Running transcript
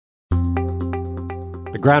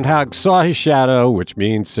The groundhog saw his shadow, which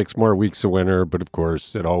means 6 more weeks of winter, but of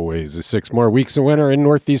course, it always is 6 more weeks of winter in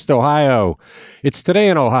Northeast Ohio. It's Today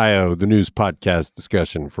in Ohio, the news podcast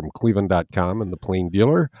discussion from Cleveland.com and The Plain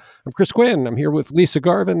Dealer. I'm Chris Quinn. I'm here with Lisa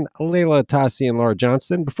Garvin, Layla Tassi, and Laura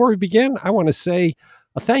Johnston. Before we begin, I want to say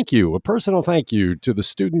a personal thank you to the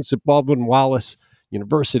students at Baldwin-Wallace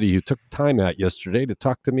University who took time out yesterday to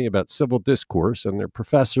talk to me about civil discourse, and their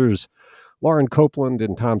professors Lauren Copeland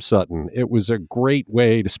and Tom Sutton. It was a great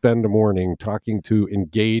way to spend a morning talking to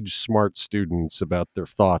engaged, smart students about their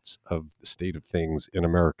thoughts of the state of things in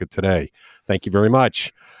America today. Thank you very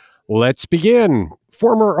much. Let's begin.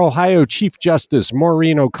 Former Ohio Chief Justice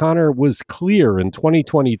Maureen O'Connor was clear in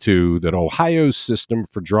 2022 that Ohio's system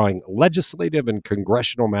for drawing legislative and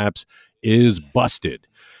congressional maps is busted.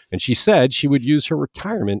 And she said she would use her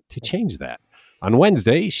retirement to change that. On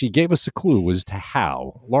Wednesday, she gave us a clue as to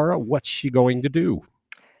how. Laura, what's she going to do?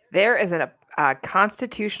 There is a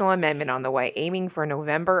constitutional amendment on the way, aiming for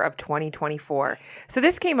November of 2024. So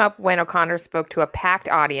this came up when O'Connor spoke to a packed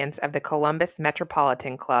audience of the Columbus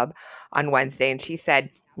Metropolitan Club on Wednesday, and she said,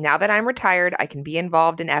 "Now that I'm retired, I can be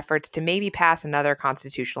involved in efforts to maybe pass another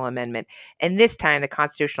constitutional amendment. And this time, the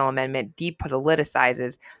constitutional amendment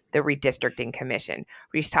depoliticizes the redistricting commission."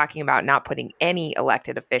 She's talking about not putting any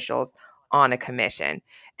elected officials on a commission.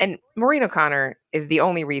 And Maureen O'Connor is the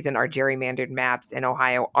only reason our gerrymandered maps in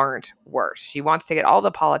Ohio aren't worse. She wants to get all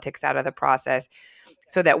the politics out of the process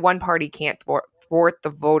so that one party can't thwart the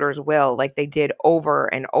voters' will like they did over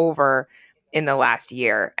and over in the last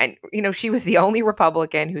year. And, she was the only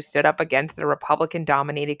Republican who stood up against the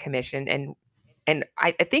Republican-dominated commission and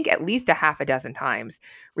I think at least a half a dozen times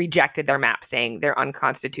rejected their map, saying they're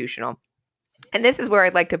unconstitutional. And this is where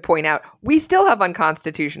I'd like to point out, we still have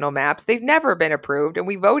unconstitutional maps. They've never been approved, and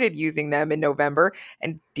we voted using them in November.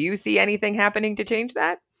 And do you see anything happening to change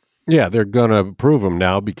that? Yeah, they're going to approve them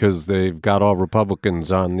now because they've got all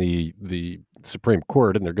Republicans on the Supreme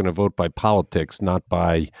Court, and they're going to vote by politics, not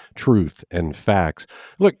by truth and facts.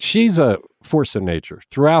 Look, she's a force of nature.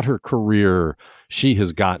 Throughout her career, she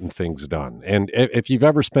has gotten things done. And if you've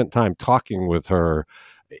ever spent time talking with her,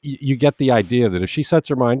 you get the idea that if she sets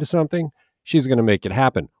her mind to something, she's going to make it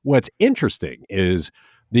happen. What's interesting is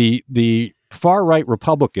the far-right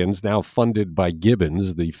Republicans, now funded by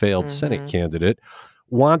Gibbons, the failed Senate candidate,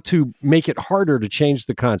 want to make it harder to change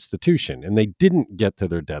the Constitution. And they didn't get to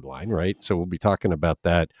their deadline, right? So we'll be talking about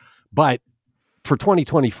that. But for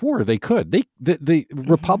 2024, they could. The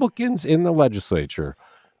Republicans in the legislature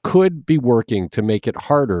could be working to make it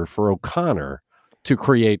harder for O'Connor to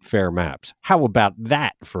create fair maps. How about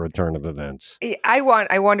that for a turn of events? I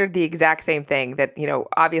wondered the exact same thing that,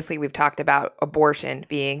 obviously we've talked about abortion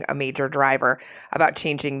being a major driver, about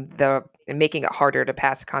making it harder to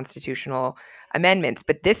pass constitutional amendments.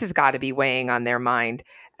 But this has got to be weighing on their mind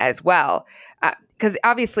as well. Because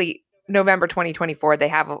obviously November 2024, they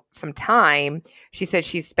have some time. She said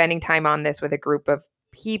she's spending time on this with a group of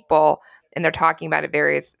people, and they're talking about it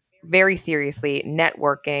very seriously,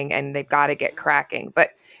 networking, and they've got to get cracking.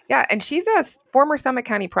 But yeah, and she's a former Summit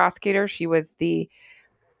County prosecutor. She was a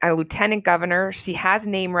lieutenant governor. She has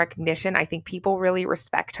name recognition. I think people really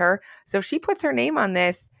respect her. So if she puts her name on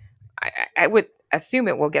this, I would assume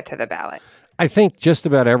it will get to the ballot. I think just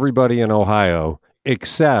about everybody in Ohio,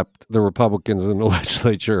 except the Republicans in the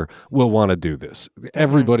legislature, will want to do this.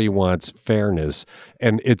 Everybody wants fairness,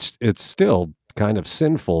 and it's still kind of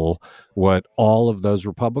sinful what all of those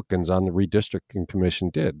Republicans on the redistricting commission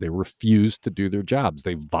did. They refused to do their jobs.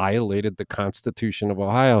 They violated the Constitution of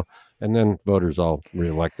Ohio, and then voters all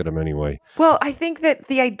reelected them anyway. Well, I think that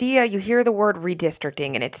the idea, you hear the word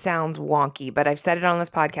redistricting and it sounds wonky, but I've said it on this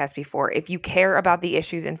podcast before. If you care about the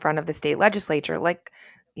issues in front of the state legislature, like,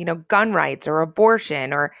 gun rights or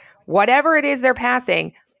abortion or whatever it is they're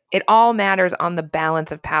passing, it all matters on the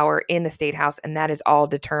balance of power in the state house, and that is all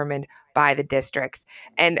determined by the districts.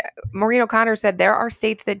 And Maureen O'Connor said there are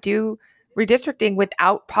states that do redistricting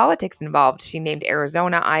without politics involved. She named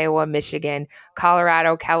Arizona, Iowa, Michigan,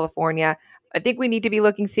 Colorado, California. I think we need to be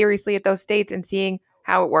looking seriously at those states and seeing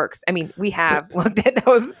how it works. I mean, we have looked at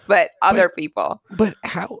those, but other people. But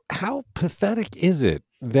how pathetic is it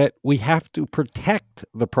that we have to protect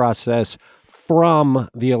the process from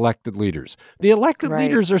the elected leaders? The elected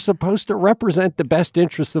leaders are supposed to represent the best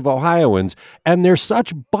interests of Ohioans, and they're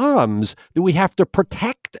such bums that we have to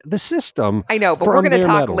protect the system. I know, but we're going to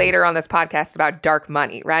talk later on this podcast about dark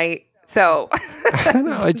money, right? So I don't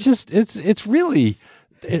know. It's really,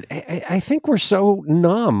 I think we're so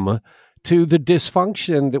numb to the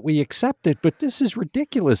dysfunction that we accept it, but this is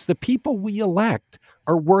ridiculous. The people we elect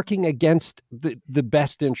are working against the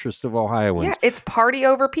best interests of Ohioans. Yeah, it's party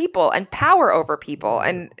over people and power over people.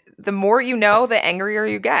 And the more you know, the angrier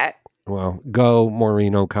you get. Well, go,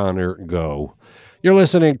 Maureen O'Connor, go. You're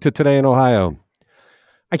listening to Today in Ohio.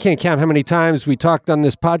 I can't count how many times we talked on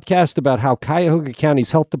this podcast about how Cuyahoga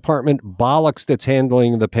County's health department bollocks its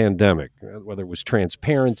handling of the pandemic, whether it was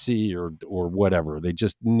transparency or whatever. They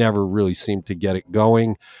just never really seemed to get it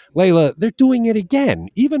going. Layla, they're doing it again,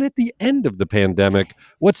 even at the end of the pandemic.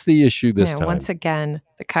 What's the issue this time? Once again,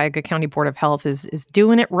 the Cuyahoga County Board of Health is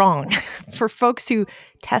doing it wrong. For folks who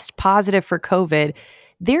test positive for COVID,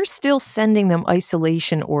 they're still sending them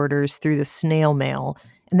isolation orders through the snail mail.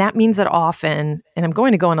 And that means that often, and I'm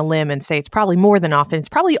going to go on a limb and say it's probably more than often, it's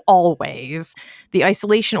probably always, the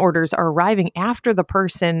isolation orders are arriving after the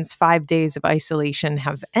person's 5 days of isolation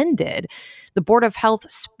have ended. The Board of Health,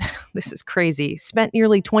 this is crazy, spent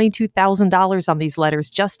nearly $22,000 on these letters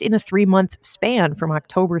just in a 3-month span from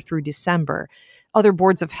October through December. Other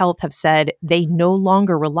boards of health have said they no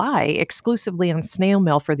longer rely exclusively on snail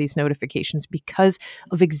mail for these notifications because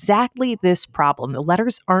of exactly this problem. The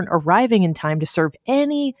letters aren't arriving in time to serve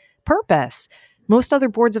any purpose. Most other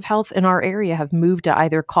boards of health in our area have moved to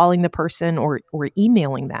either calling the person or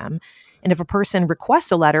emailing them. And if a person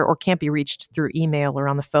requests a letter or can't be reached through email or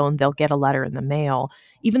on the phone, they'll get a letter in the mail.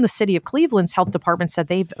 Even the city of Cleveland's health department said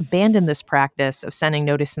they've abandoned this practice of sending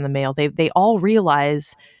notice in the mail. They all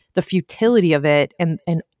realize the futility of it and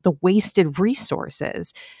the wasted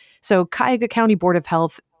resources. So Cuyahoga County Board of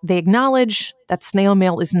Health, they acknowledge that snail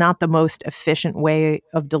mail is not the most efficient way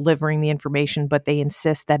of delivering the information, but they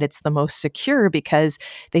insist that it's the most secure because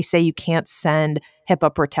they say you can't send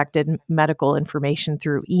HIPAA-protected medical information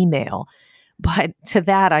through email. But to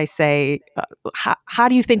that, I say, how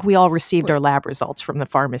do you think we all received our lab results from the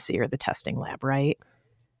pharmacy or the testing lab, right?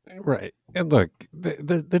 Right. And look,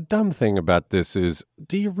 the dumb thing about this is,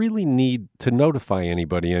 do you really need to notify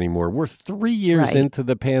anybody anymore? We're 3 years into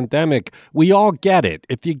the pandemic. We all get it.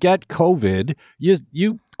 If you get COVID,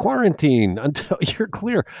 you quarantine until you're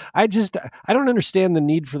clear. I don't understand the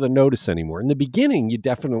need for the notice anymore. In the beginning, you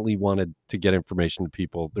definitely wanted to get information to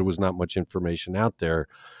people. There was not much information out there.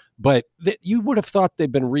 But you would have thought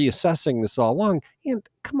they've been reassessing this all along. And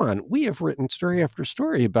come on, we have written story after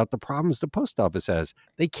story about the problems the post office has.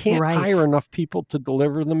 They can't hire enough people to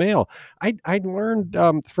deliver the mail. I learned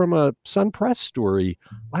from a Sun Press story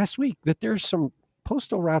last week that there's some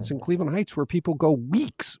postal routes in Cleveland Heights where people go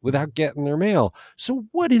weeks without getting their mail. So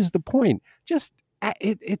what is the point? Just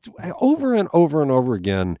it's over and over and over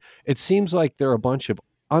again. It seems like there are a bunch of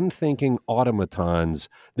unthinking automatons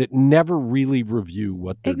that never really review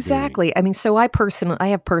what they're doing. I mean, so I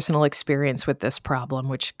have personal experience with this problem,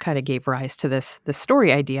 which kind of gave rise to this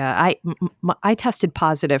story idea. I tested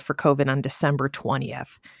positive for COVID on December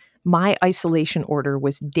 20th. My isolation order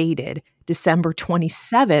was dated December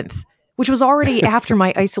 27th, which was already after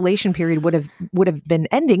my isolation period would have been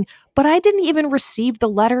ending, but I didn't even receive the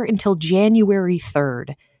letter until January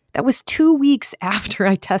 3rd. That was 2 weeks after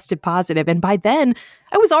I tested positive. And by then,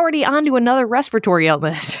 I was already on to another respiratory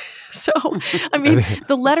illness. So, I mean,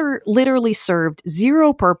 the letter literally served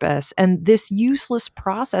zero purpose. And this useless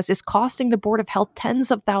process is costing the Board of Health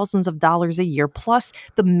tens of thousands of dollars a year, plus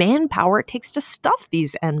the manpower it takes to stuff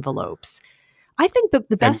these envelopes. I think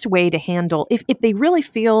the best way to handle,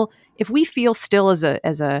 if we feel still as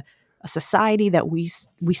a society that we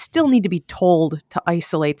still need to be told to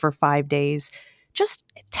isolate for 5 days, just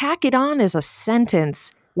tack it on as a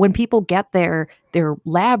sentence when people get their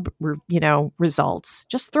lab, results.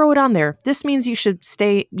 Just throw it on there. This means you should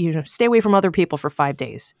stay away from other people for 5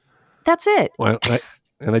 days. That's it. Well,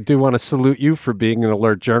 I do want to salute you for being an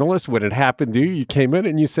alert journalist. When it happened to you, you came in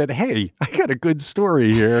and you said, "Hey, I got a good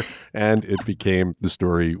story here," and it became the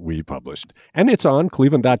story we published. And it's on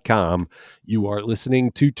Cleveland.com. You are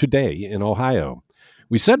listening to Today in Ohio.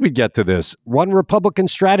 We said we'd get to this. One Republican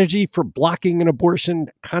strategy for blocking an abortion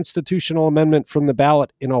constitutional amendment from the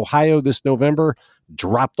ballot in Ohio this November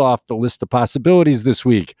dropped off the list of possibilities this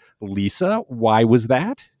week. Lisa, why was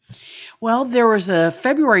that? Well, there was a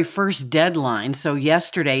February 1st deadline, so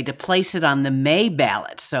yesterday, to place it on the May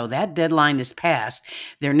ballot. So that deadline is passed.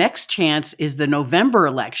 Their next chance is the November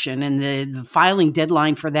election, and the filing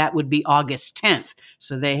deadline for that would be August 10th.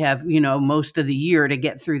 So they have, most of the year to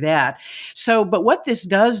get through that. So, but what this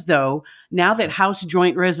does, though, now that House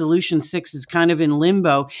Joint Resolution 6 is kind of in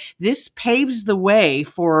limbo, this paves the way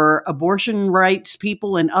for abortion rights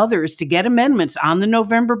people and others to get amendments on the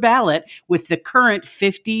November ballot with the current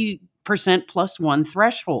 50% 50% plus one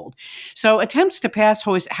threshold. So attempts to pass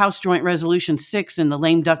House Joint Resolution 6 in the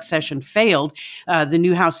lame duck session failed. The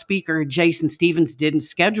new House Speaker, Jason Stevens, didn't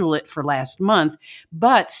schedule it for last month,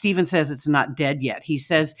 but Stevens says it's not dead yet. He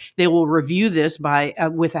says they will review this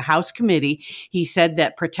with a House committee. He said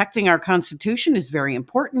that protecting our Constitution is very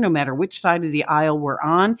important, no matter which side of the aisle we're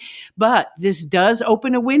on. But this does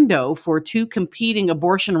open a window for two competing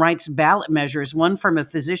abortion rights ballot measures, one from a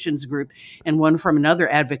physicians group and one from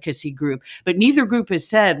another advocacy group. But neither group has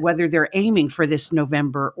said whether they're aiming for this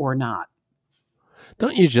November or not.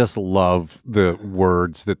 Don't you just love the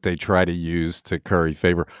words that they try to use to curry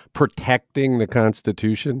favor? Protecting the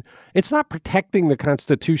Constitution. It's not protecting the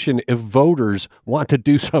Constitution if voters want to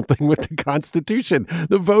do something with the Constitution.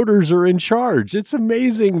 The voters are in charge. It's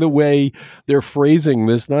amazing the way they're phrasing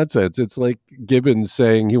this nonsense. It's like Gibbons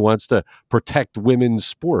saying he wants to protect women's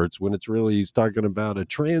sports when it's really he's talking about a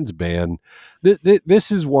trans ban.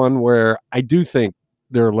 This is one where I do think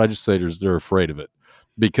there are legislators that are afraid of it,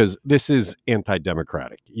 because this is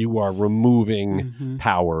anti-democratic. You are removing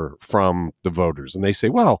power from the voters. And they say,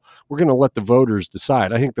 well, we're going to let the voters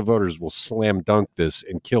decide. I think the voters will slam dunk this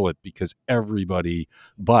and kill it because everybody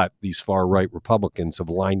but these far-right Republicans have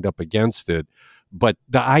lined up against it. But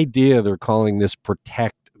the idea they're calling this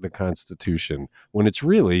protect the Constitution when it's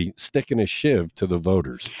really sticking a shiv to the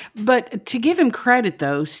voters. But to give him credit,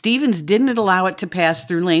 though, Stevens didn't allow it to pass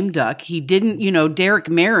through lame duck. He didn't, Derek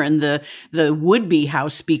Merrin, the would-be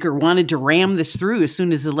House Speaker, wanted to ram this through as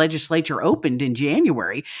soon as the legislature opened in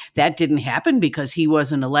January. That didn't happen because he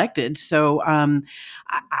wasn't elected. So I'm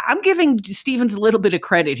giving Stevens a little bit of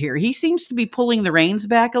credit here. He seems to be pulling the reins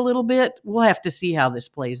back a little bit. We'll have to see how this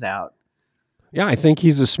plays out. Yeah, I think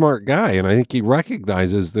he's a smart guy, and I think he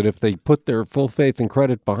recognizes that if they put their full faith and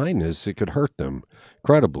credit behind this, it could hurt them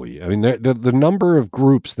incredibly. I mean, the number of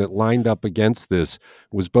groups that lined up against this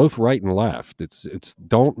was both right and left. It's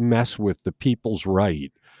don't mess with the people's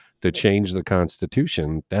right to change the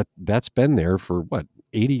Constitution. That's been there for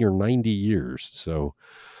 80 or 90 years. So,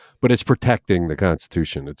 but it's protecting the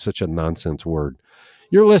Constitution. It's such a nonsense word.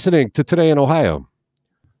 You're listening to Today in Ohio.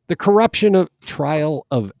 The corruption trial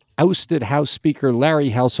of ousted House Speaker Larry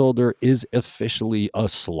Householder is officially a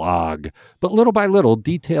slog. But little by little,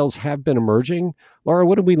 details have been emerging. Laura,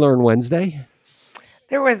 what did we learn Wednesday?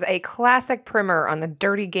 There was a classic primer on the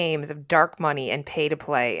dirty games of dark money and pay to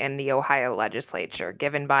play in the Ohio legislature,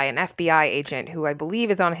 given by an FBI agent who I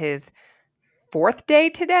believe is on his fourth day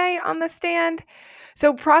today on the stand.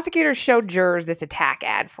 So prosecutors showed jurors this attack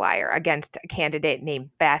ad flyer against a candidate named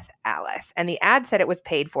Beth Alice. And the ad said it was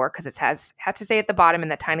paid for, because it has to say at the bottom in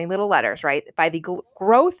the tiny little letters, right, by the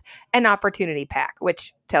Growth and Opportunity PAC,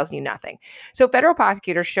 which tells you nothing. So federal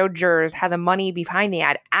prosecutors showed jurors how the money behind the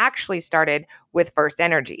ad actually started with First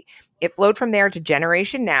Energy. It flowed from there to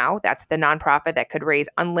Generation Now. That's the nonprofit that could raise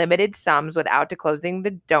unlimited sums without disclosing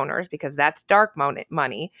the donors, because that's dark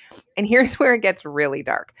money. And here's where it gets really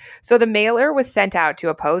dark. So the mailer was sent out to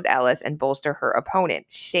oppose Ellis and bolster her opponent,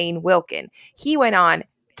 Shane Wilkin. He went on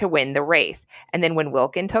to win the race. And then when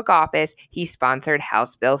Wilkin took office, he sponsored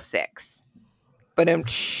House Bill 6. But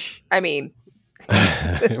I mean,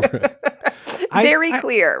 very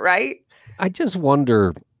clear, right? I just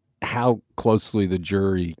wonder how closely the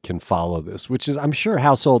jury can follow this, which is, I'm sure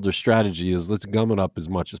Householder's strategy is let's gum it up as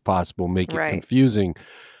much as possible, make it confusing.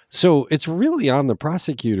 So it's really on the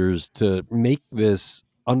prosecutors to make this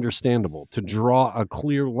understandable, to draw a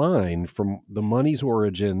clear line from the money's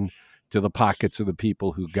origin to the pockets of the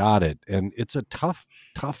people who got it. And it's a tough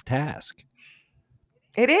task.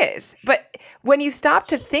 It is. But when you stop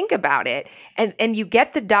to think about it and you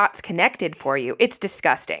get the dots connected for you, it's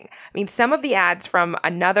disgusting. I mean, some of the ads from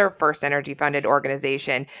another First Energy funded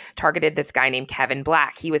organization targeted this guy named Kevin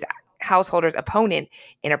Black. He was Householder's opponent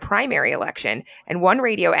in a primary election. And one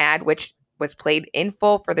radio ad, which was played in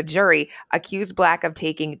full for the jury, accused Black of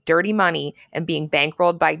taking dirty money and being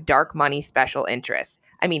bankrolled by dark money special interests.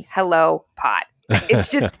 I mean, hello, pot. It's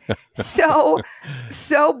just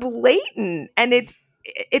so blatant. And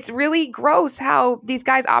it's really gross how these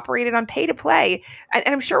guys operated on pay to play. And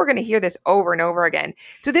I'm sure we're going to hear this over and over again.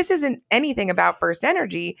 So this isn't anything about First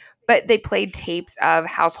Energy, but they played tapes of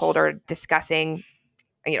Householder discussing,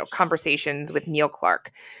 conversations with Neil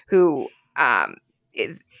Clark, who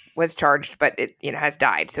was charged, but it has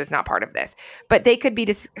died, so it's not part of this. But they could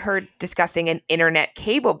be heard discussing an internet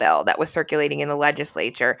cable bill that was circulating in the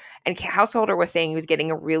legislature, and Householder was saying he was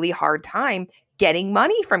getting a really hard time getting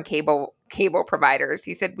money from cable providers.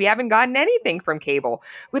 He said, we haven't gotten anything from cable,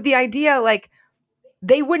 with the idea like,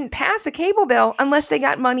 they wouldn't pass a cable bill unless they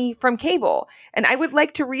got money from cable. And I would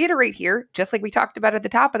like to reiterate here, just like we talked about at the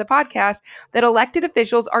top of the podcast, that elected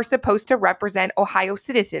officials are supposed to represent Ohio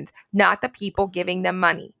citizens, not the people giving them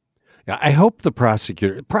money. Yeah, I hope the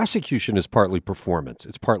prosecution is partly performance.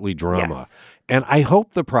 It's partly drama. Yes. And I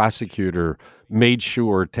hope the prosecutor made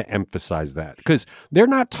sure to emphasize that, because they're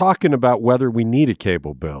not talking about whether we need a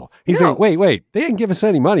cable bill. He's saying, wait, they didn't give us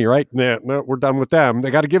any money, right? No, we're done with them. They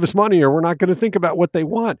got to give us money or we're not going to think about what they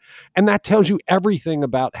want. And that tells you everything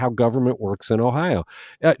about how government works in Ohio.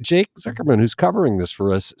 Jake Zuckerman, who's covering this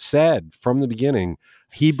for us, said from the beginning,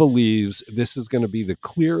 he believes this is going to be the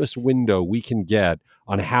clearest window we can get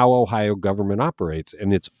on how Ohio government operates.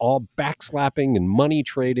 And it's all backslapping and money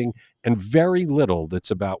trading and very little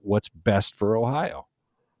that's about what's best for Ohio.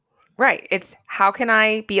 Right. It's how can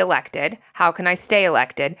I be elected? How can I stay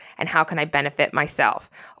elected? And how can I benefit myself?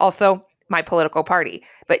 Also, my political party.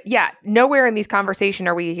 But yeah, nowhere in these conversations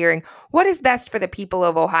are we hearing what is best for the people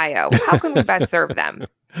of Ohio? How can we best serve them?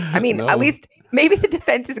 I mean, No. At least maybe the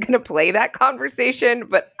defense is going to play that conversation,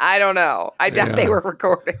 but I don't know. I doubt they were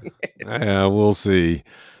recording it. Yeah, we'll see.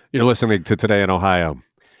 You're listening to Today in Ohio.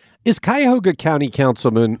 Is Cuyahoga County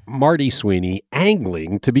Councilman Marty Sweeney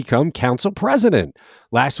angling to become council president?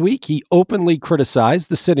 Last week, he openly criticized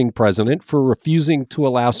the sitting president for refusing to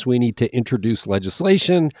allow Sweeney to introduce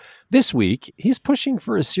legislation. This week, he's pushing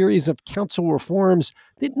for a series of council reforms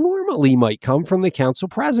that normally might come from the council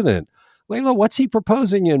president. Layla, what's he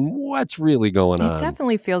proposing and what's really going on? It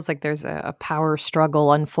definitely feels like there's a power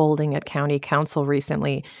struggle unfolding at county council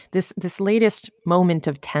recently. This latest moment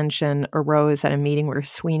of tension arose at a meeting where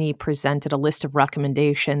Sweeney presented a list of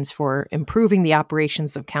recommendations for improving the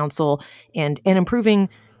operations of council and improving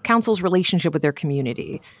council's relationship with their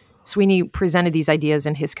community. Sweeney presented these ideas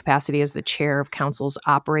in his capacity as the chair of council's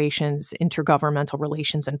Operations, Intergovernmental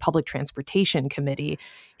Relations, and Public Transportation Committee.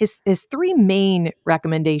 His three main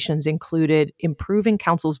recommendations included improving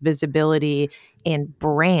council's visibility and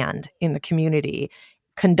brand in the community,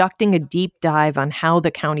 conducting a deep dive on how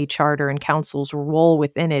the county charter and council's role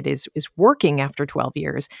within it is working after 12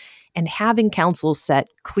 years, and having council set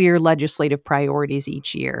clear legislative priorities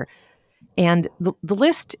each year. And the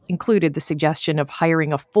list included the suggestion of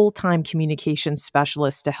hiring a full-time communications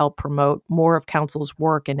specialist to help promote more of council's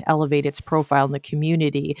work and elevate its profile in the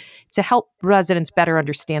community to help residents better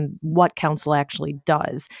understand what council actually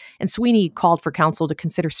does. And Sweeney called for council to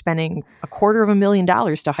consider spending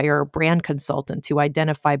 $250,000 to hire a brand consultant to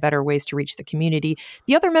identify better ways to reach the community.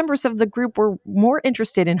 The other members of the group were more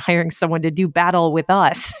interested in hiring someone to do battle with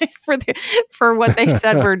us for what they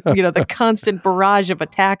said were, the constant barrage of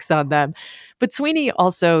attacks on them. But Sweeney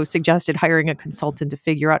also suggested hiring a consultant to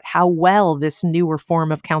figure out how well this newer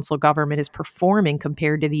form of council government is performing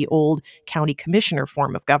compared to the old county commissioner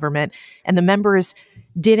form of government. And the members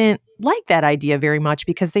didn't like that idea very much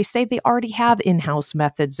because they say they already have in-house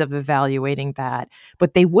methods of evaluating that.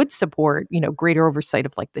 But they would support, greater oversight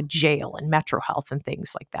of like the jail and Metro Health and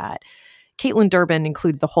things like that. Caitlin Durbin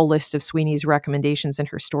included the whole list of Sweeney's recommendations in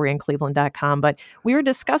her story on Cleveland.com, but we were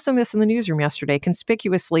discussing this in the newsroom yesterday.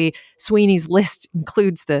 Conspicuously, Sweeney's list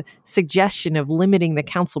includes the suggestion of limiting the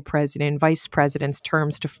council president and vice president's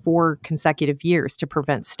terms to 4 consecutive years to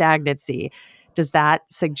prevent stagnancy. Does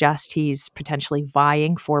that suggest he's potentially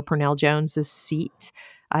vying for Purnell Jones's seat?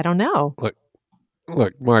 I don't know.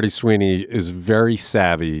 Look, Marty Sweeney is very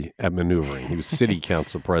savvy at maneuvering. He was city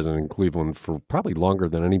council president in Cleveland for probably longer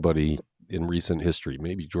than anybody in recent history.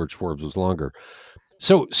 Maybe George Forbes was longer.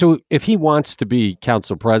 So if he wants to be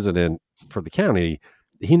council president for the county,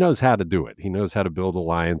 he knows how to do it. He knows how to build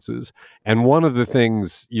alliances. And one of the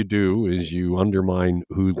things you do is you undermine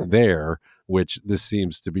who's there, which this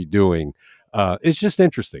seems to be doing. It's just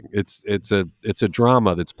interesting. It's a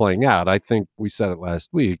drama that's playing out. I think we said it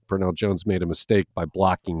last week. Purnell Jones made a mistake by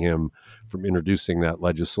blocking him from introducing that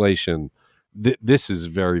legislation. This is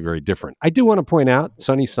very, very different. I do want to point out,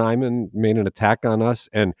 Sonny Simon made an attack on us.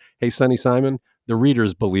 And hey, Sonny Simon, the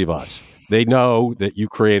readers believe us. They know that you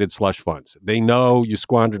created slush funds. They know you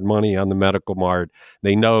squandered money on the medical mart.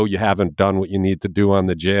 They know you haven't done what you need to do on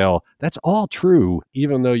the jail. That's all true,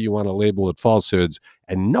 even though you want to label it falsehoods.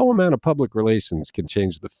 And no amount of public relations can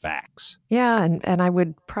change the facts. Yeah, and I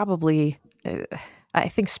would probably... I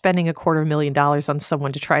think spending $250,000 on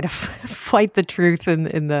someone to try to fight the truth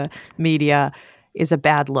in the media is a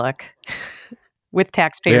bad look with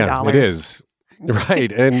taxpayer dollars. It is. Right.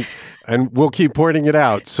 And we'll keep pointing it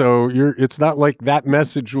out. So it's not like that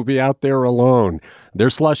message will be out there alone. They're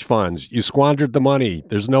slush funds. You squandered the money.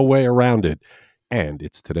 There's no way around it. And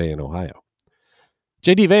it's Today in Ohio.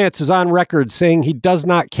 J.D. Vance is on record saying he does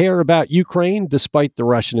not care about Ukraine despite the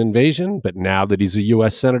Russian invasion. But now that he's a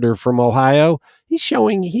U.S. Senator from Ohio, he's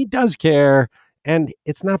showing he does care. And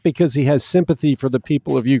it's not because he has sympathy for the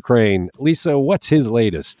people of Ukraine. Lisa, what's his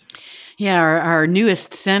latest? Yeah, our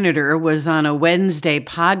newest senator was on a Wednesday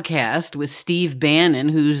podcast with Steve Bannon,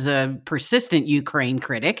 who's a persistent Ukraine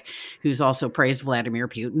critic, who's also praised Vladimir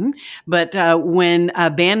Putin. But when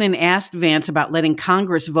Bannon asked Vance about letting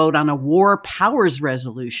Congress vote on a war powers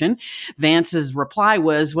resolution, Vance's reply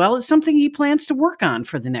was, well, it's something he plans to work on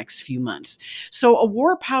for the next few months. So a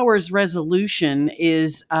war powers resolution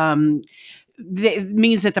is it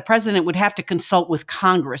means that the president would have to consult with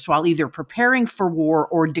Congress while either preparing for war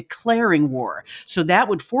or declaring war. So that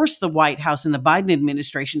would force the White House and the Biden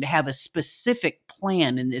administration to have a specific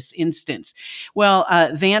plan in this instance. Well,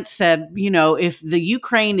 Vance said, if the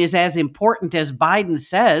Ukraine is as important as Biden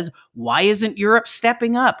says, why isn't Europe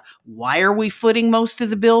stepping up? Why are we footing most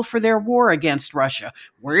of the bill for their war against Russia?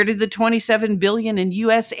 Where did the $27 billion in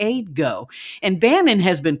U.S. aid go? And Bannon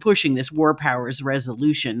has been pushing this war powers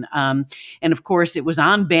resolution. And of course, it was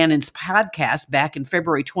on Bannon's podcast back in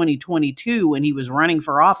February 2022 when he was running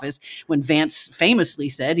for office, when Vance famously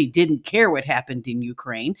said he didn't care what happened in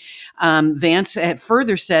Ukraine. Vance had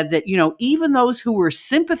further said that, even those who were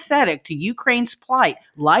sympathetic to Ukraine's plight,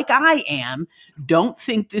 like I am, don't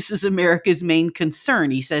think this is America's main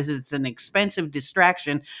concern. He says it's an expensive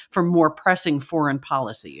distraction from more pressing foreign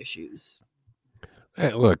policy issues.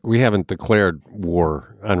 Hey, look, we haven't declared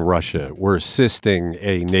war on Russia. We're assisting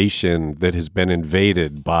a nation that has been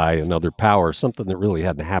invaded by another power, something that really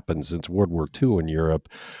hadn't happened since World War II in Europe.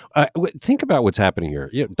 Think about what's happening here.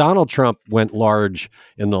 Donald Trump went large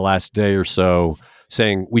in the last day or so,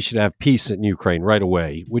 saying we should have peace in Ukraine right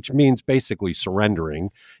away, which means basically surrendering.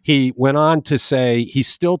 He went on to say he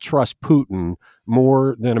still trusts Putin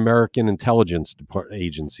more than American intelligence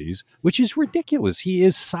agencies, which is ridiculous. He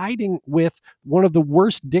is siding with one of the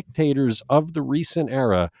worst dictators of the recent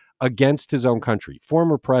era against his own country,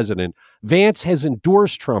 former president. Vance has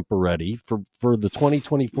endorsed Trump already for the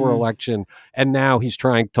 2024 election, and now he's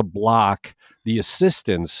trying to block the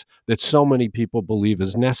assistance that so many people believe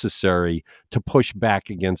is necessary to push back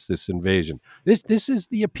against this invasion. This is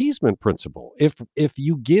the appeasement principle. If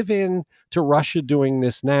you give in to Russia doing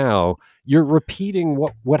this now, you're repeating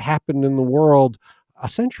what happened in the world a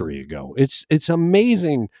century ago. It's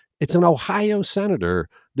amazing. It's an Ohio senator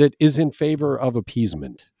that is in favor of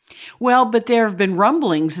appeasement. Well, but there have been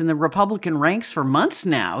rumblings in the Republican ranks for months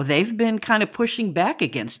now. They've been kind of pushing back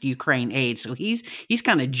against Ukraine aid. So he's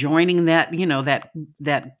kind of joining that,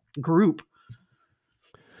 that group.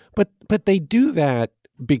 But they do that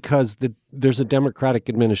because there's a Democratic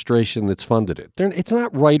administration that's funded it. It's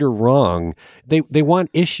not right or wrong. They want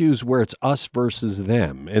issues where it's us versus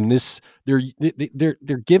them, and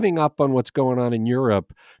they're giving up on what's going on in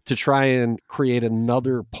Europe to try and create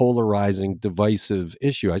another polarizing, divisive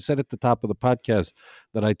issue. I said at the top of the podcast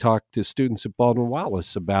that I talked to students at Baldwin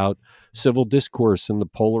Wallace about civil discourse and the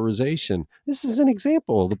polarization. This is an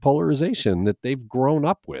example of the polarization that they've grown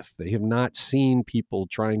up with. They have not seen people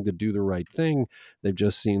trying to do the right thing. They've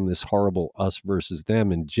just seen this horrible us versus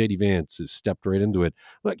them, and J.D. Vance has stepped right into it.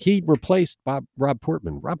 Look, he replaced Rob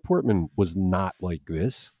Portman. Rob Portman was not like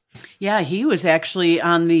this. Yeah, he was actually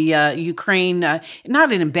on the Ukraine, not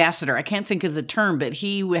an ambassador, I can't think of the term, but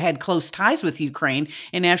he had close ties with Ukraine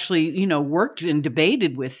and actually, worked and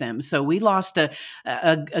debated with them. So we lost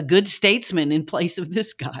a good statesman in place of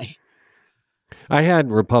this guy. I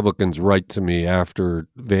had Republicans write to me after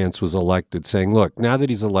Vance was elected saying, look, now that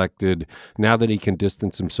he's elected, now that he can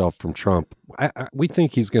distance himself from Trump, we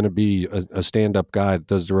think he's going to be a stand-up guy that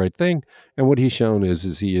does the right thing. And what he's shown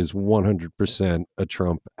is he is 100% a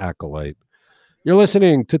Trump acolyte. You're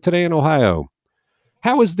listening to Today in Ohio.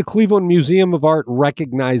 How is the Cleveland Museum of Art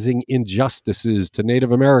recognizing injustices to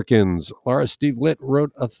Native Americans? Laura Steve Litt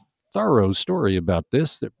wrote a thorough story about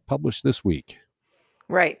this that published this week.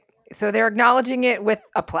 Right. So they're acknowledging it with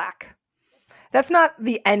a plaque. That's not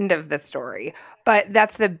the end of the story, but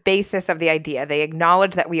that's the basis of the idea. They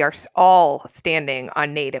acknowledge that we are all standing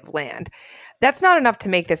on native land. That's not enough to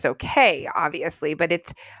make this okay, obviously, but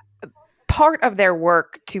it's part of their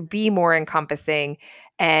work to be more encompassing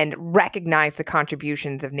and recognize the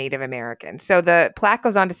contributions of Native Americans. So the plaque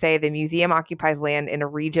goes on to say the museum occupies land in a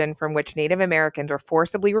region from which Native Americans were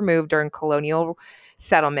forcibly removed during colonial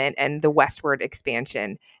settlement and the westward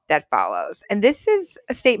expansion that follows. And this is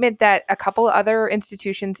a statement that a couple other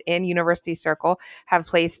institutions in University Circle have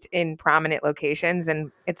placed in prominent locations,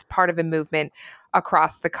 and it's part of a movement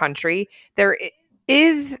across the country. There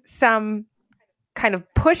is some kind of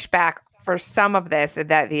pushback for some of this,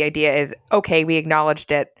 that the idea is, okay, we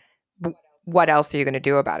acknowledged it. What else are you going to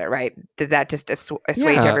do about it, right? Does that just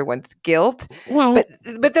assuage everyone's guilt? Well,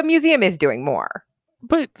 but the museum is doing more.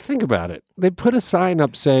 But think about it. They put a sign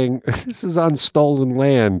up saying, this is on stolen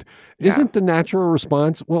land. Isn't the natural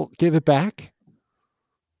response, well, give it back?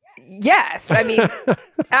 Yes. I mean,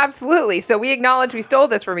 absolutely. So we acknowledge we stole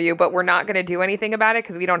this from you, but we're not going to do anything about it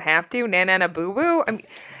because we don't have to. Na boo boo. I mean,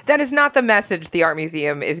 that is not the message the Art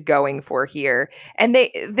Museum is going for here. And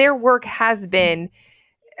their work has been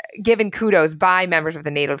given kudos by members of the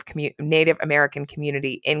Native American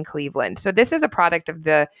community in Cleveland. So this is a product of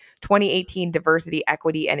the 2018 Diversity,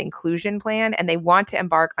 Equity, and Inclusion Plan, and they want to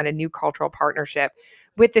embark on a new cultural partnership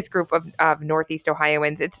with this group of Northeast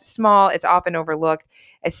Ohioans. It's small, it's often overlooked.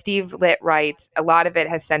 As Steve Litt writes, a lot of it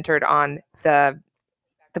has centered on the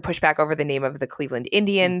pushback over the name of the Cleveland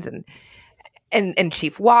Indians and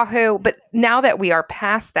Chief Wahoo. But now that we are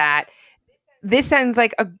past that, this sounds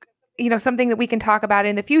like something that we can talk about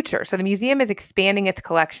in the future. So the museum is expanding its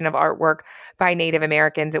collection of artwork by Native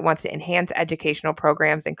Americans. It wants to enhance educational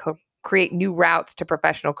programs and create new routes to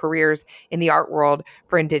professional careers in the art world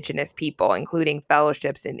for Indigenous people, including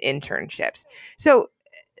fellowships and internships. So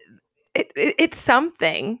it's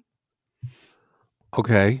something.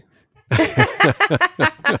 Okay.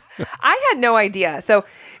 I had no idea. So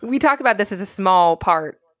we talk about this as a small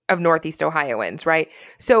part of Northeast Ohioans, right?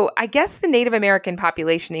 So I guess the Native American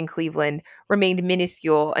population in Cleveland remained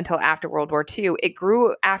minuscule until after World War II. It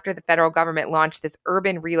grew after the federal government launched this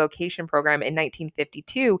urban relocation program in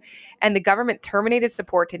 1952, and the government terminated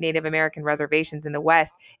support to Native American reservations in the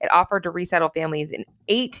West. It offered to resettle families in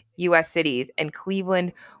 8 U.S. cities, and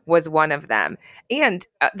Cleveland was one of them. And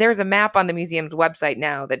there's a map on the museum's website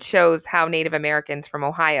now that shows how Native Americans from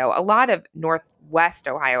Ohio, a lot of Northwest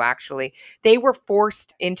Ohio actually, they were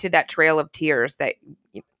forced into that trail of tears that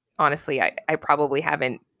honestly I probably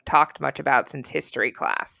haven't talked much about since history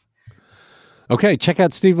class. Okay, check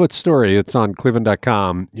out Steve Litt's story. It's on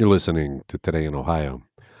cleveland.com. You're listening to Today in Ohio.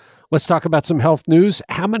 Let's talk about some health news.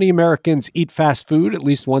 How many Americans eat fast food at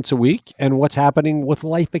least once a week? And what's happening with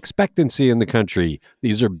life expectancy in the country?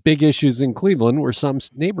 These are big issues in Cleveland where some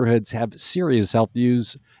neighborhoods have serious health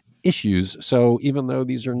issues. So even though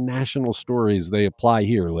these are national stories, they apply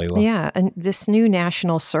here, Layla. Yeah, and this new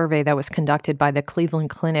national survey that was conducted by the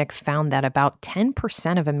Cleveland Clinic found that about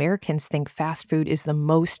 10% of Americans think fast food is the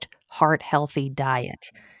most heart-healthy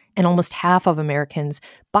diet. And almost half of Americans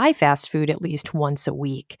buy fast food at least once a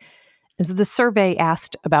week. So the survey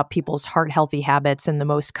asked about people's heart-healthy habits and the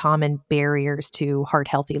most common barriers to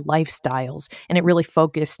heart-healthy lifestyles, and it really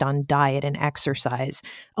focused on diet and exercise.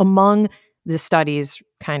 Among the study's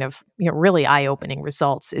kind of really eye-opening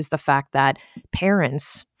results is the fact that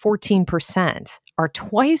parents, 14%, are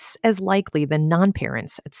twice as likely than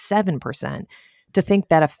non-parents at 7% to think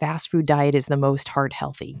that a fast food diet is the most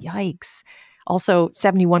heart-healthy. Yikes. Also,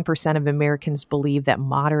 71% of Americans believe that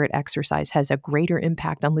moderate exercise has a greater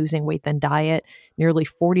impact on losing weight than diet. Nearly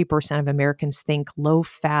 40% of Americans think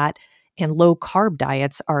low-fat and low-carb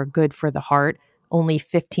diets are good for the heart. Only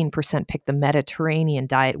 15% pick the Mediterranean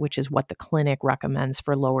diet, which is what the clinic recommends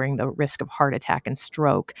for lowering the risk of heart attack and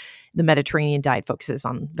stroke. The Mediterranean diet focuses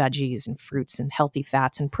on veggies and fruits and healthy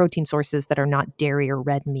fats and protein sources that are not dairy or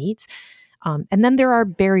red meat. And then there are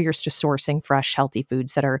barriers to sourcing fresh, healthy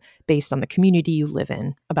foods that are based on the community you live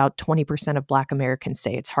in. About 20% of Black Americans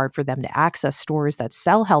say it's hard for them to access stores that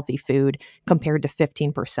sell healthy food compared to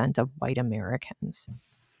 15% of white Americans.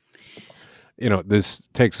 This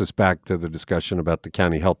takes us back to the discussion about the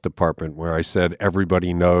county health department where I said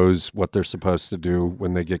everybody knows what they're supposed to do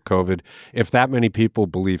when they get COVID. If that many people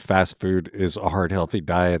believe fast food is a heart-healthy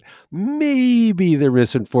diet, maybe they're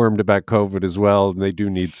misinformed about COVID as well, and they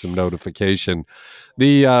do need some notification.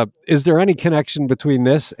 Is there any connection between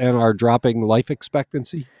this and our dropping life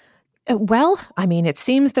expectancy? Well, I mean, it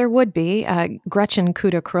seems there would be. Gretchen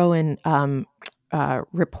Kuda-Crowan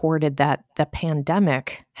reported that the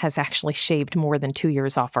pandemic has actually shaved more than 2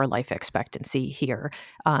 years off our life expectancy here.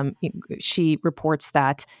 She reports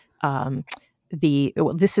that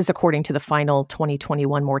this is according to the final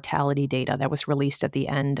 2021 mortality data that was released at the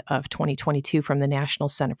end of 2022 from the National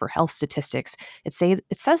Center for Health Statistics. It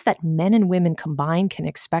says that men and women combined can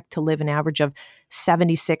expect to live an average of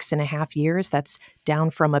 76 and a half years. That's down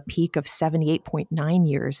from a peak of 78.9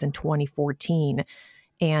 years in 2014.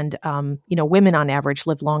 And, women on average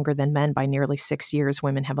live longer than men by nearly 6 years.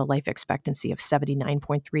 Women have a life expectancy of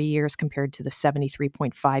 79.3 years compared to the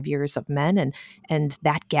 73.5 years of men. And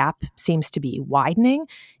that gap seems to be widening.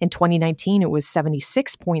 In 2019, it was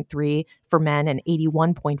 76.3 for men and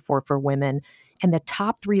 81.4 for women. And the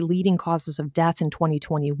top 3 leading causes of death in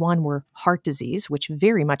 2021 were heart disease, which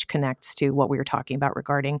very much connects to what we were talking about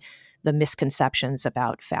regarding the misconceptions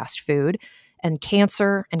about fast food, and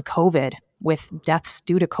cancer and COVID, with deaths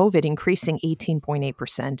due to COVID increasing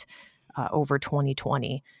 18.8% over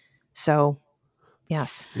 2020. So,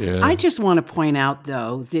 yes. Yeah. I just want to point out,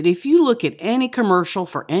 though, that if you look at any commercial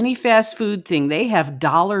for any fast food thing, they have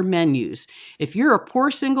dollar menus. If you're a poor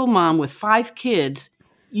single mom with 5 kids,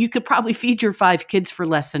 you could probably feed your 5 kids for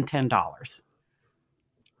less than $10.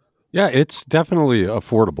 Yeah, it's definitely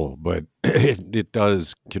affordable, but it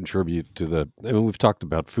does contribute to the. I mean, we've talked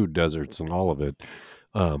about food deserts and all of it,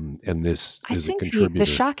 and this is a contributor. The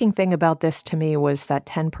shocking thing about this to me was that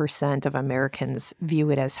 10% of Americans view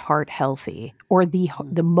it as heart healthy, or the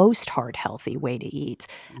most heart healthy way to eat.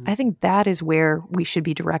 I think that is where we should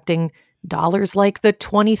be directing dollars, like the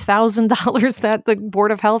 $20,000 that the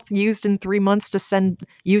Board of Health used in 3 months to send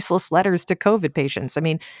useless letters to COVID patients. I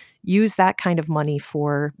mean, use that kind of money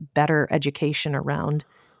for better education around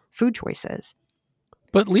food choices.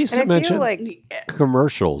 But Lisa mentioned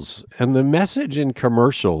commercials, and the message in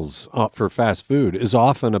commercials for fast food is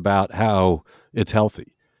often about how it's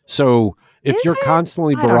healthy. So if you're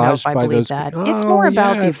constantly barraged by those, it's more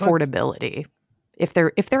about the affordability. If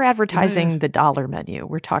they're advertising the dollar menu,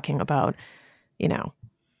 we're talking about,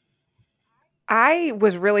 I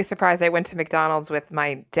was really surprised. I went to McDonald's with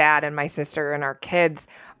my dad and my sister and our kids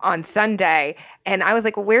on Sunday, and I was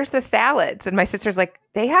like, well, where's the salads? And my sister's like,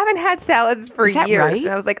 they haven't had salads for years. Right? And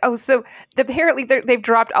I was like, oh, so apparently they've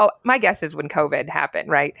dropped all, my guess is when COVID happened,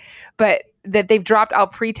 right? But that they've dropped all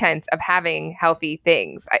pretense of having healthy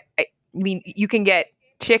things. I mean, you can get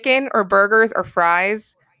chicken or burgers or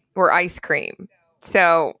fries or ice cream.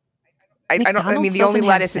 So I mean, the only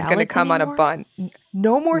lettuce is going to come on a bun.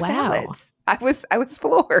 No more salads. I was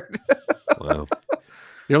floored. Wow.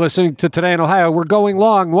 You're listening to Today in Ohio. We're going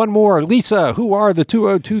long. One more. Lisa, who are the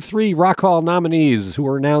 2023 Rock Hall nominees who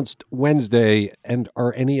were announced Wednesday, and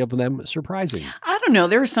are any of them surprising? I don't know.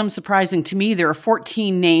 There are some surprising to me. There are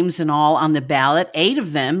 14 names in all on the ballot. 8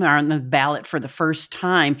 of them are on the ballot for the first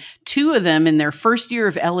time. 2 of them in their first year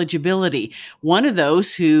of eligibility. One of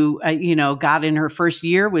those who, got in her first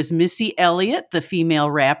year was Missy Elliott, the female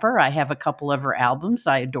rapper. I have a couple of her albums.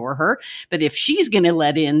 I adore her. But if she's going to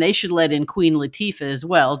let in, they should let in Queen Latifah as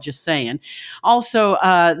well. Just saying. Also,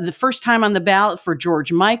 the first time on the ballot for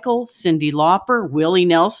George Michael, Cyndi Lauper, Willie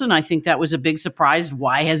Nelson. I think that was a big surprise.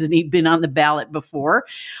 Why hasn't he been on the ballot before?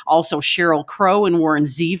 Also, Sheryl Crow and Warren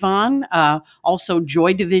Zevon. Also,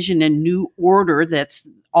 Joy Division and New Order. That's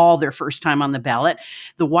all their first time on the ballot.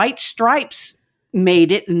 The White Stripes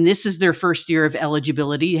made it, and this is their first year of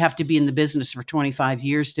eligibility. You have to be in the business for 25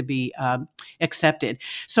 years to be accepted.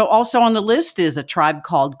 So also on the list is A Tribe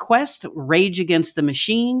Called Quest, Rage Against the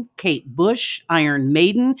Machine, Kate Bush, Iron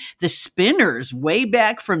Maiden, The Spinners way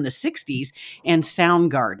back from the 60s, and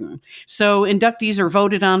Soundgarden. So inductees are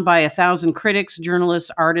voted on by 1,000 critics,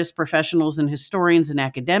 journalists, artists, professionals, and historians and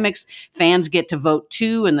academics. Fans get to vote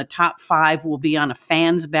too, and the top 5 will be on a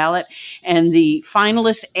fans ballot. And the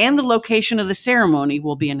finalists and the location of the ceremony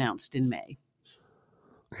will be announced in May.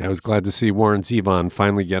 I was glad to see Warren Zevon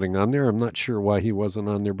finally getting on there. I'm not sure why he wasn't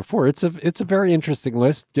on there before. It's a very interesting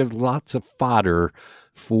list. Gives lots of fodder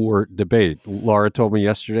for debate. Laura told me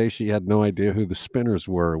yesterday she had no idea who the Spinners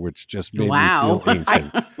were, which just made me feel ancient.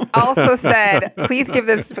 I also said, please give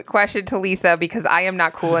this question to Lisa because I am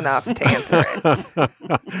not cool enough to answer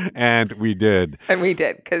it. And we did.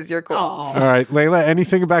 Because you're cool. All right, Layla,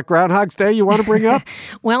 anything about Groundhog's Day you want to bring up?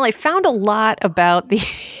 Well, I found a lot about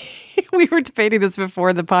we were debating this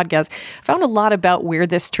before the podcast. Found a lot about where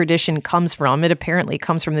this tradition comes from. It apparently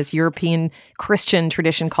comes from this European Christian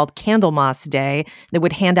tradition called Candlemas Day that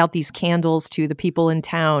would hand out these candles to the people in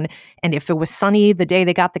town. And if it was sunny the day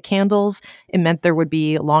they got the candles, it meant there would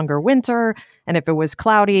be a longer winter. And if it was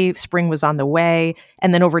cloudy, spring was on the way.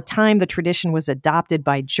 And then over time, the tradition was adopted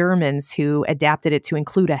by Germans who adapted it to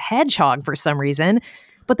include a hedgehog for some reason.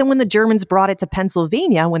 But then when the Germans brought it to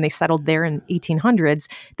Pennsylvania, when they settled there in 1800s,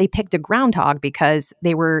 they picked a groundhog because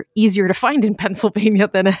they were easier to find in Pennsylvania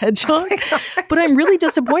than a hedgehog. But I'm really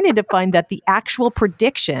disappointed to find that the actual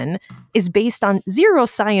prediction is based on zero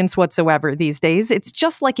science whatsoever these days. It's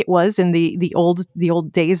just like it was in the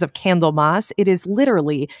old days of Candlemas. It is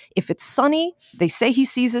literally, if it's sunny, they say he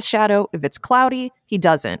sees his shadow. If it's cloudy, he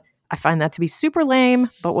doesn't. I find that to be super lame,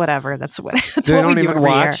 but whatever. That's what we do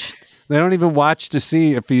every year. They don't even watch to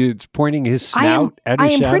see if he's pointing his snout at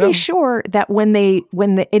his shadow? I am pretty sure that when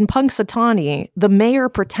in Punxsutawney, the mayor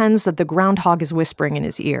pretends that the groundhog is whispering in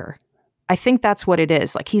his ear. I think that's what it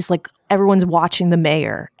is. Like everyone's watching the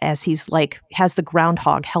mayor as he's has the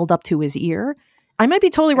groundhog held up to his ear. I might be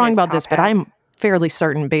totally wrong his about this, top but hat. I'm fairly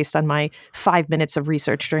certain, based on my 5 minutes of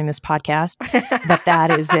research during this podcast,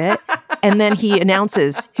 that is it. And then he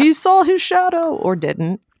announces he saw his shadow or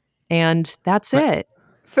didn't, and that's it.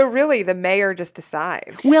 So really, the mayor just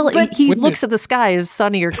decides. Well, But he wouldn't looks at the sky as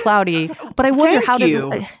sunny or cloudy, but I wonder Thank how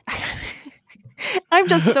you. to. I'm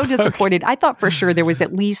just so disappointed. I thought for sure there was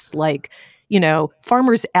at least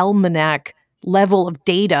Farmer's Almanac level of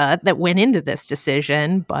data that went into this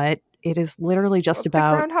decision, but it is literally just The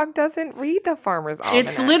about. groundhog doesn't read the farmer's almanac.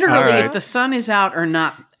 It's literally All right. if the sun is out or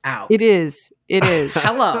not out. It is.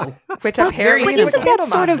 Hello. Which But apparently very is isn't what that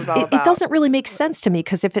sort Candlemas of, was all it about. doesn't really make sense to me,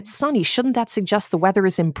 because if it's sunny, shouldn't that suggest the weather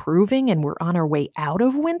is improving and we're on our way out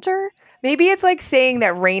of winter? Maybe it's like saying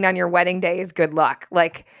that rain on your wedding day is good luck.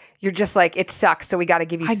 Like, you're just like, it sucks, so we got to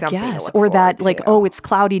give you I something to guess. look Or that, forward to. oh, it's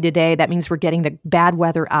cloudy today. That means we're getting the bad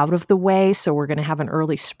weather out of the way, so we're going to have an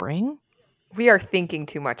early spring. We are thinking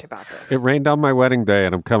too much about this. It rained on my wedding day,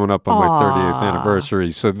 and I'm coming up on my 30th Aw.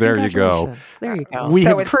 anniversary. So there you go. Congratulations. There you go. We So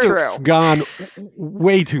have it's true. gone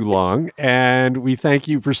way too long, and we thank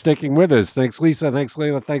you for sticking with us. Thanks, Lisa. Thanks,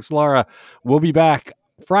 Layla. Thanks, Laura. We'll be back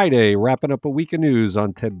Friday, wrapping up a week of news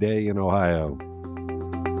on Today in Ohio.